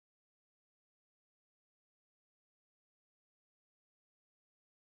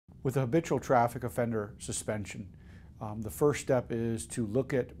With a habitual traffic offender suspension, the first step is to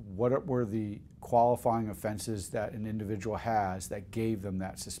look at what were the qualifying offenses that an individual has that gave them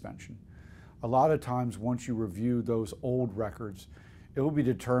that suspension. A lot of times, once you review those old records, it will be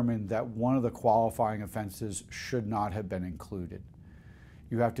determined that one of the qualifying offenses should not have been included.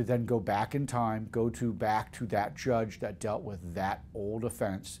 You have to then go back in time, back to that judge that dealt with that old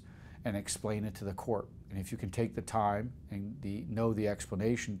offense and explain it to the court. And if you can take the time and know the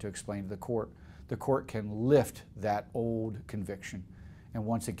explanation to explain to the court can lift that old conviction. And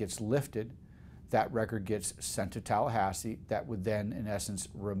once it gets lifted, that record gets sent to Tallahassee. That would then, in essence,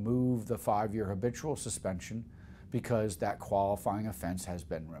 remove the 5-year habitual suspension because that qualifying offense has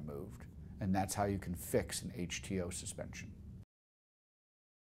been removed. And that's how you can fix an HTO suspension.